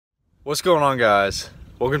What's going on, guys?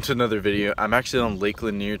 Welcome to another video. I'm actually on Lake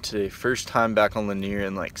Lanier today. First time back on Lanier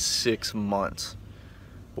in like 6 months.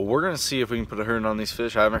 But we're gonna see if we can put a hurting on these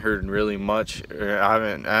fish. I haven't heard really much, or I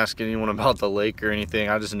haven't asked anyone about the lake or anything.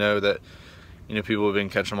 I just know that, you know, people have been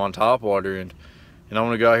catching them on topwater, and I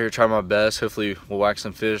want to go out here and try my best. Hopefully we'll whack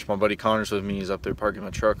some fish. My buddy Connor's with me. He's up there parking my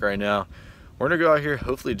truck right now. We're gonna go out here,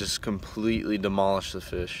 hopefully just completely demolish the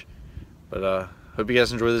fish. But hope you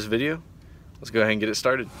guys enjoy this video. Let's go ahead and get it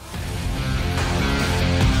started.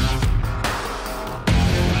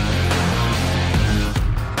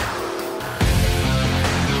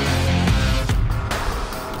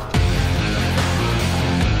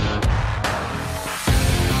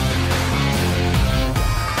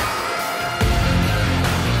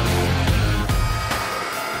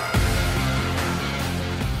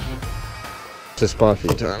 This spot a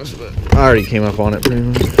few times, but I already came up on it pretty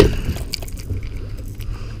much.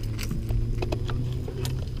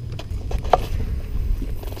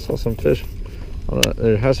 Saw some fish. I don't know,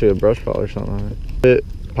 there has to be a brush pile or something on it.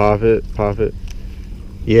 Pop it.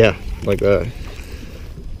 Yeah, like that.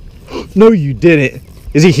 No, you didn't.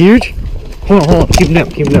 Is he huge? Hold on. Keep him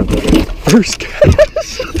down. First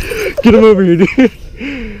cast. Get him over here, dude.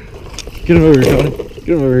 Get him over here, Tony. Get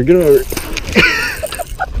him over here.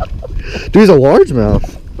 Dude, he's a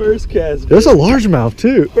largemouth. First cast. There's a largemouth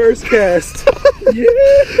too. First cast. Yeah.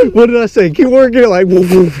 What did I say? Keep working it like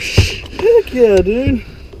whoosh. Heck yeah, dude.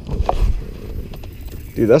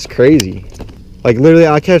 Dude, that's crazy. Like literally,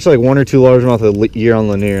 I catch like 1 or 2 largemouth a year on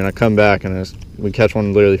Lanier, and I come back and we catch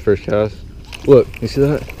one literally first cast. Look, you see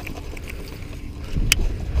that?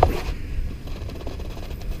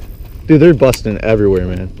 Dude, they're busting everywhere,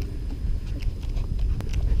 man.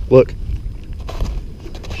 Look.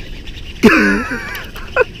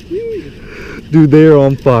 Dude, they are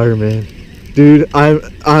on fire, man. Dude,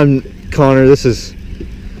 I'm Connor. This fish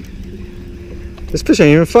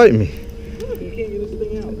ain't even fighting me. You can't get this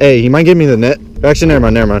thing out. Hey, he might give me the net. Actually, never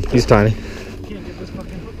mind. He's tiny. You can't get this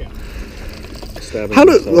fucking hook out.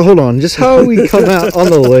 Hold on, just how we come out on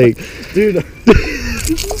the lake, dude. This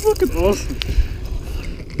is fucking awesome.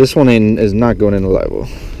 This one is not going in the live well,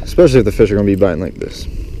 especially if the fish are gonna be biting like this.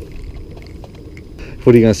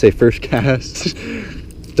 What are you gonna say? First cast?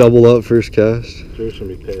 Double up first cast? Joe's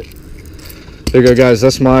gonna be pissed. There you go, guys.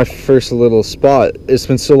 That's my first little spot. It's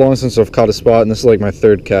been so long since I've caught a spot, and this is like my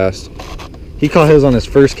 3rd cast. He caught his on his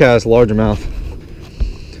first cast, largemouth.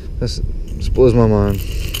 This blows my mind.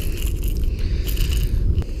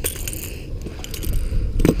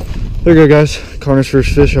 There you go, guys. Connor's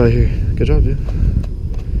first fish out here. Good job, dude.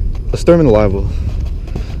 Let's throw him in the live well.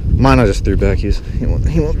 Mine I just threw back. He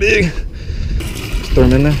went big. Throw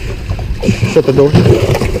him in there. Shut the door.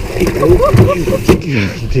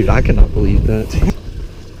 Dude, I cannot believe that.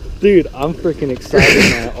 Dude, I'm freaking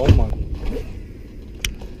excited now. Oh my.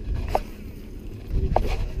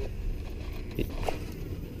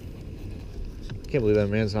 I can't believe that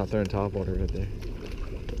man's not throwing topwater right there.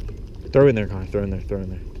 Throw in there, Connor. Throw in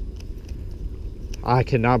there. I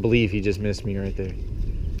cannot believe he just missed me right there.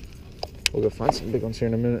 We'll go find some big ones here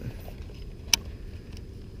in a minute.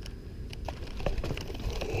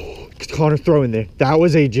 Connor, throw in there. That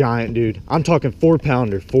was a giant, dude. I'm talking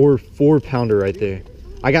 4-pounder. Four pounder right there.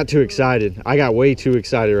 I got too excited. I got way too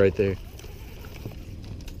excited right there.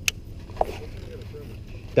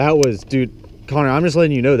 That was, dude. Connor, I'm just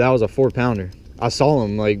letting you know that was a 4-pounder. I saw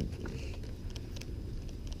him like.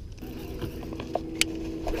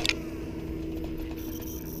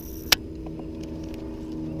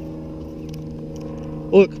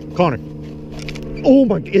 Look, Connor. Oh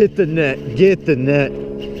my, get the net.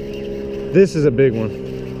 This is a big one.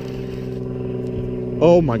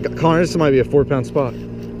 Oh my God, Connor, this might be a 4-pound spot.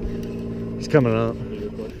 He's coming up.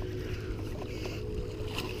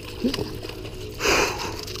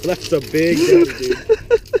 That's a big one, dude.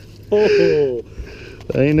 Oh,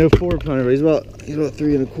 that ain't no 4-pounder, but he's about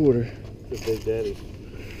 3 1/4. It's a big daddy.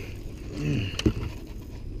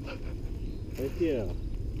 Heck yeah.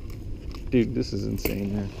 Dude, this is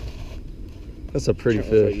insane, man. That's a pretty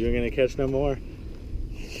fish. Like you're gonna catch no more.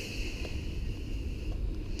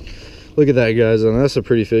 Look at that, guys. That's a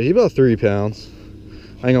pretty fish. He's about 3 pounds.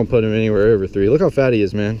 I ain't gonna put him anywhere over 3. Look how fat he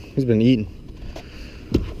is, man. He's been eating.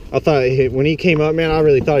 I thought when he came up, man, I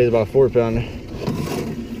really thought he was about a 4-pounder.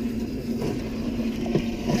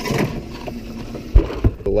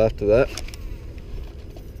 The left of that.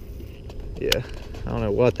 Yeah, I don't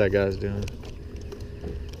know what that guy's doing.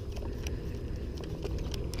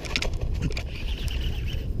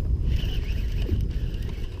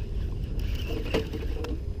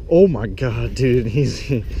 Oh my God, dude,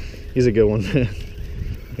 he's a good one, man.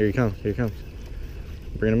 Here he comes, here he comes.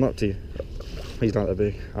 Bring him up to you. He's not that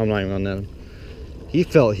big. I'm not even gonna net him. He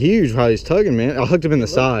felt huge while he's tugging, man. I hooked him in the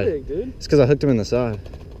side. Big, dude. It's because I hooked him in the side.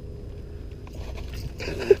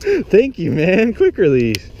 Thank you, man. Quick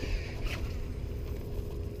release.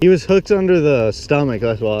 He was hooked under the stomach,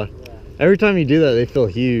 that's why. Every time you do that, they feel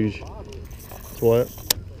huge. What?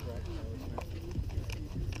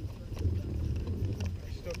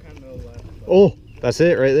 Oh, that's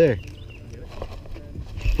it right there.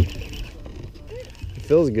 It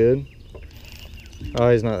feels good. Oh,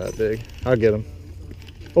 he's not that big. I'll get him.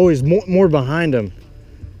 Oh, he's more behind him.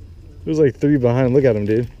 There's like 3 behind him. Look at him,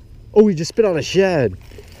 dude. Oh, he just spit out a shad. Are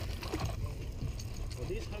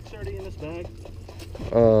these hooks already in this bag?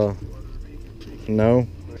 No.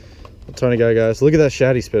 A tiny guy, guys. Look at that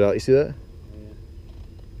shad he spit out. You see that?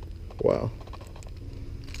 Wow.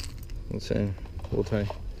 Insane. Little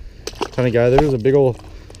tiny guy. There's a big old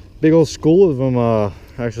school of them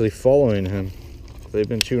actually following him. They've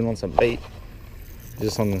been chewing on some bait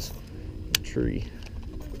just on this tree.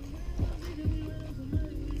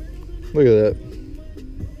 Look at that.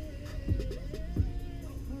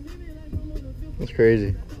 That's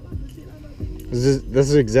crazy. This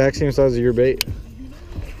is the exact same size as your bait.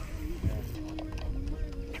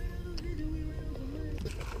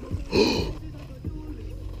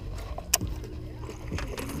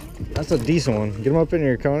 That's a decent one. Get him up in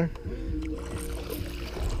here, Connor.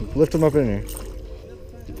 Lift him up in here.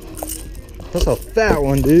 That's a fat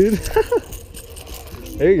one, dude.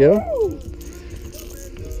 There you go.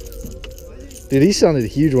 Dude, he sounded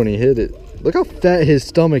huge when he hit it. Look how fat his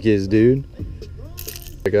stomach is, dude.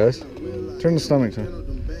 Hey guys, turn the stomach on.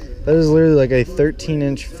 That is literally like a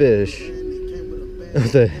 13-inch fish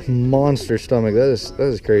with a monster stomach. That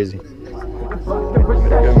is crazy.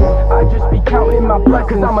 I just be counting my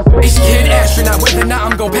blessings. I'm a space kid astronaut. Whether or not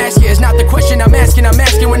I'm gon' pass, yeah, it's not the question I'm asking. I'm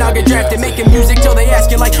asking when I get drafted, making music till they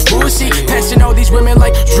asking like Boosie. Passing all these women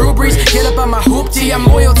like Drew Brees. Get up on my hoopty. I'm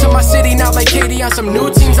loyal to my city, not like Katie on some new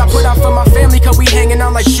teams. I put out for my family, cause we hanging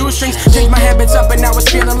out like shoestrings. Change my habits up, and now it's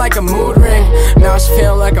feeling like a mood ring. Now it's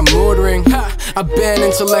feeling like a mood ring. Ha, I've been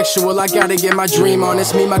intellectual, I gotta get my dream on.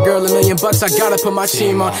 It's me, my girl, $1 million bucks, I gotta put my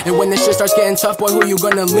team on. And when this shit starts getting tough, boy, who you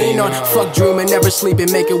gonna lean on? Fuck Drew, man, never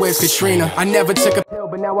sleeping, making waves, Katrina. I never took a pill,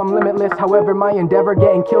 but now I'm limitless. However, my endeavor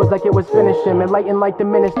getting kills like it was finishing. Enlightened like the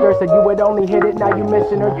minister said you would only hit it, now you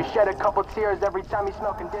missing her. You shed a couple tears every time you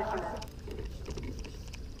smell conditioner.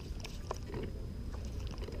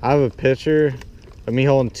 I have a picture of me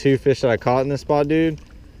holding 2 fish that I caught in this spot, dude.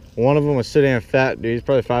 One of them was so damn fat, dude. He's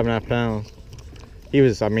probably 5.5 pounds. He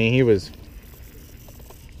was, I mean, he was.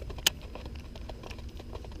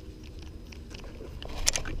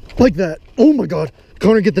 Like that. Oh my God.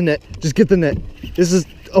 Connor, get the net. Just get the net. This is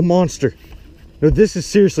a monster. No, this is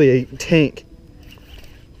seriously a tank.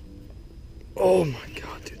 Oh my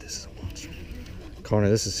God, dude, this is a monster. Connor,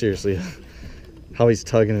 this is seriously, how he's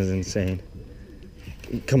tugging is insane.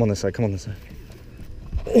 Come on this side, come on this side.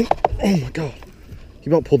 Oh my God. He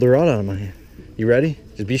about pulled the rod out of my hand. You ready?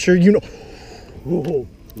 Just be sure you know. Whoa,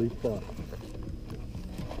 leaf spot.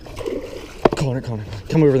 Connor,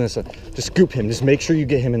 come over this side. Just scoop him. Just make sure you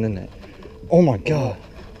get him in the net. Oh my God.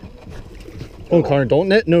 Oh, Connor, don't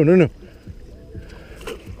net. No.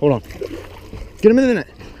 Hold on. Get him in the net.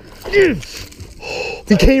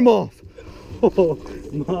 He came off. Oh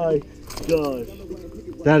my gosh.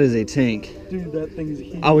 That is a tank. Dude, that thing is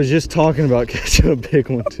huge. I was just talking about catching a big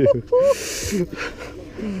one too.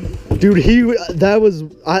 Dude,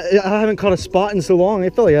 I haven't caught a spot in so long.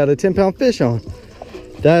 It felt like I had a 10-pound fish on.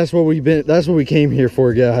 That's what we came here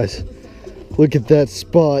for, guys. Look at that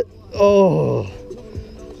spot. Oh,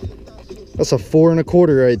 that's a 4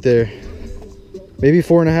 1/4 right there. Maybe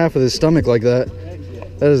 4 1/2 with his stomach like that.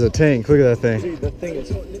 That is a tank. Look at that thing. Dude, that thing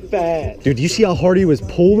is fat. Dude, you see how hard he was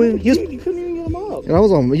pulling? Dude, you couldn't even get him up.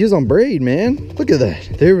 And he was on braid, man. Look at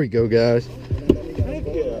that. There we go, guys. Heck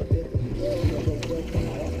yeah.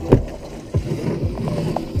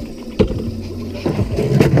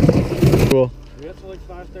 Cool. We have to like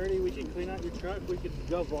 5:30. We can clean out your truck. We could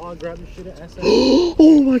go vlog, grab your shit at SF.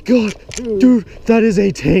 Oh my God, dude, that is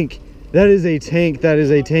a tank. That is a tank. That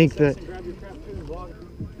is a tank. That. Grab your crap too and vlog.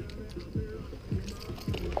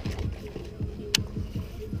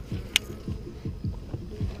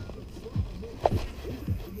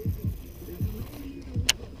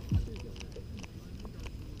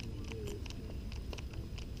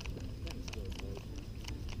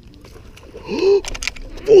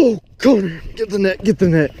 Oh, Connor, get the net, get the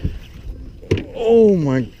net. Oh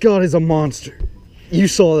my God, he's a monster. You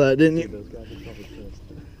saw that, didn't you?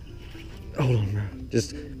 Hold on, bro.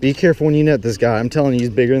 Just be careful when you net this guy. I'm telling you, he's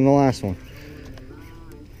bigger than the last one.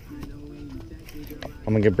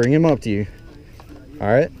 I'm gonna bring him up to you. All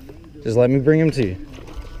right, just let me bring him to you.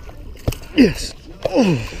 Yes.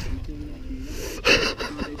 Oh.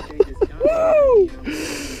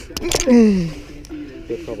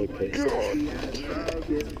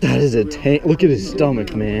 That is a tank. Look at his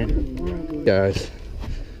stomach, man. Guys,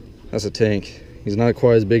 that's a tank. He's not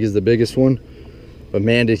quite as big as the biggest one, but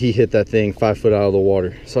man, did he hit that thing 5 foot out of the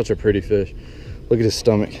water. Such a pretty fish. Look at his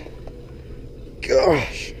stomach.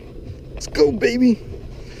 Gosh. Let's go, baby.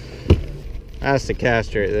 That's the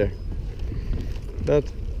cast right there.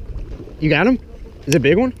 That's... You got him? Is it a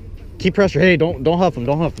big one? Keep pressure. Hey, don't huff him.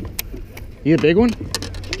 Don't huff him. You a big one?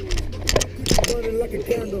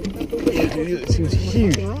 Yeah, dude, it seems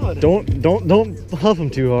huge. Don't huff him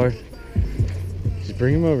too hard. Just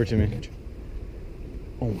bring him over to me.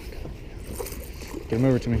 Oh my god. Get him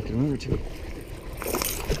over to me. Get him over to me.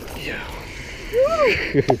 Yeah.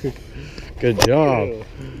 Good job.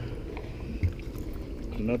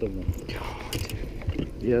 Another one. God.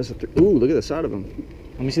 Yeah, that's a ooh, look at the side of him.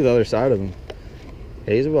 Let me see the other side of him.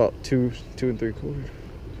 Hey, he's about 2 3/4.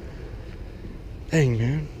 Dang,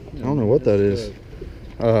 man. I don't know what that is.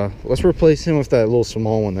 Let's replace him with that little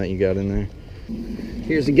small one that you got in there.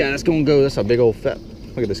 Here's the guy that's gonna go. That's a big old fat.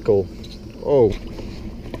 Look at this coal. Oh.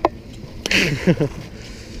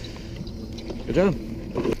 Good job.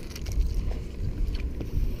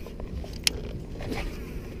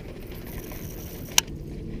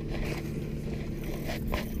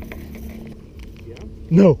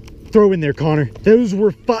 No, throw in there, Connor. Those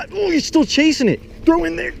were 5. Oh, you're still chasing it. Throw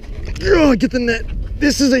in there. Oh, get the net.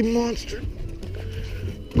 This is a monster.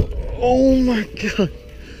 Oh my god.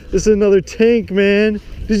 This is another tank, man.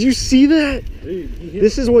 Did you see that?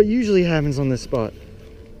 This is what usually happens on this spot.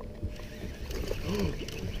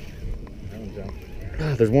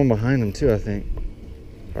 Ah, there's one behind him too, I think.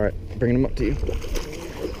 All right, bringing him up to you.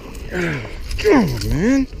 Come on,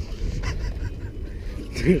 man.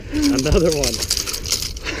 Another one.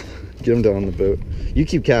 Get him down the boat. You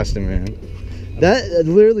keep casting, man. That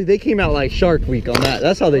literally, they came out like Shark Week on that.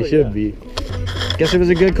 That's how they should be. Guess it was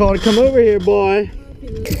a good call to come over here, boy.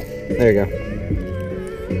 There you go.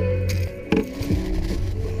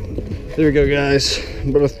 There we go, guys.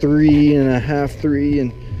 About a 3.5, 3.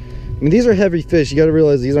 And I mean, these are heavy fish. You got to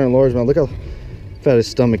realize these aren't large, man. Look how fat his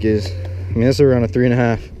stomach is. I mean, this is around a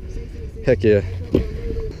 3.5. Heck yeah.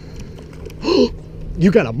 You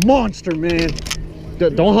got a monster, man.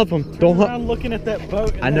 Don't huff him. Don't huff. I'm looking at that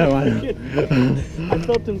boat. I know. I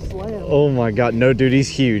felt him slam. Oh my god, no, dude, he's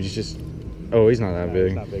huge. Just, oh, he's not that big.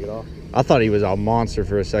 He's not big at all. I thought he was a monster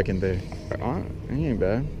for a second there. He ain't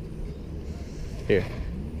bad. Here,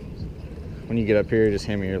 when you get up here, just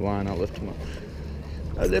hand me your line. I'll lift him up.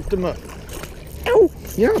 I lift him up. Ow,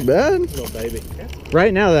 you're not bad. Little baby. Yeah.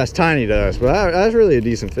 Right now, that's tiny to us, but that's really a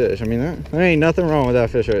decent fish. I mean, there ain't nothing wrong with that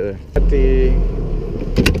fish right there.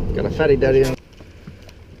 Got a fatty daddy on.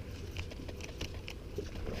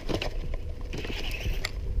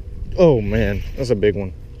 Oh man, that's a big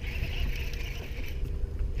one.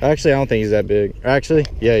 Actually, I don't think he's that big. Actually,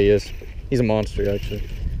 yeah, he is. He's a monster, actually.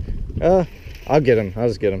 I'll get him. I'll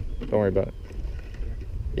just get him. Don't worry about it.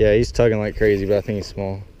 Yeah, he's tugging like crazy, but I think he's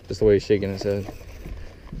small. Just the way he's shaking his head.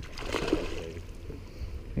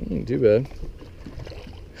 He ain't too bad.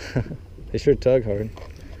 They sure tug hard.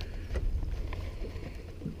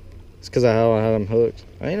 It's because of how I had him hooked.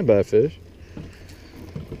 I ain't a bad fish.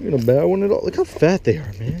 Ain't a bad one at all. Look how fat they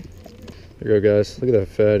are, man. There you go, guys. Look at that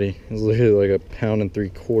fatty. He's literally like 1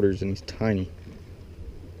 3/4 and he's tiny.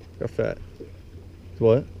 Look how fat.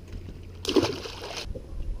 What?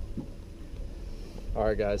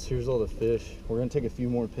 Alright guys, here's all the fish. We're gonna take a few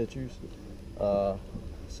more pictures. I'm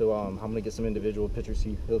gonna get some individual pictures so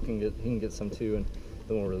he can get some too, and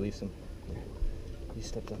then we'll release them. You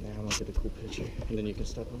step down there, I'm gonna get a cool picture, and then you can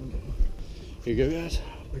step on them. Here you go, guys.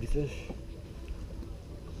 Pretty fish.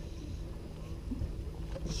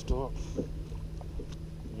 Stop. You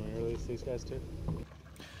want to release these guys too?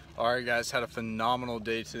 Alright guys, had a phenomenal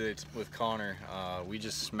day today with Connor. We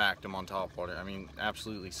just smacked him on topwater. I mean,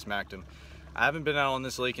 absolutely smacked him. I haven't been out on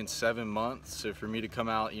this lake in 7 months, so for me to come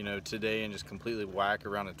out, you know, today and just completely whack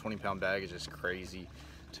around a 20-pound bag is just crazy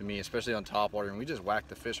to me, especially on topwater. And we just whacked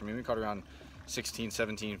the fish. I mean, we caught around 16,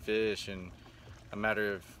 17 fish in a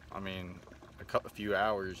matter of, I mean, a few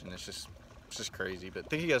hours, and it's just crazy. But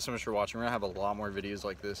thank you guys so much for watching. We're gonna have a lot more videos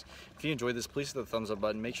like this. If you enjoyed this, please hit the thumbs up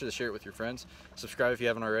button. Make sure to share it with your friends. Subscribe if you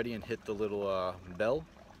haven't already, and hit the little bell,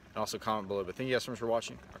 and also comment below. But thank you guys so much for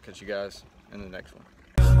watching. I'll catch you guys in the next one.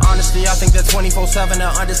 Honestly, I think that 24/7 an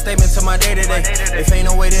understatement to my day-to-day. If ain't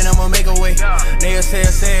no way, then I'ma make a way. They say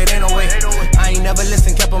it ain't no way. I I ain't never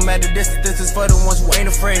listened, kept them at a distance. This is for the ones who ain't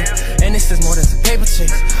afraid. And this is more than some paper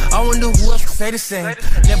chase. I wonder who else could say the same.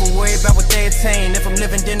 Never worry about what they attain. If I'm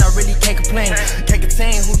living, then I really can't complain. Can't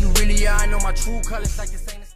contain who you really are. I know my true colors like this.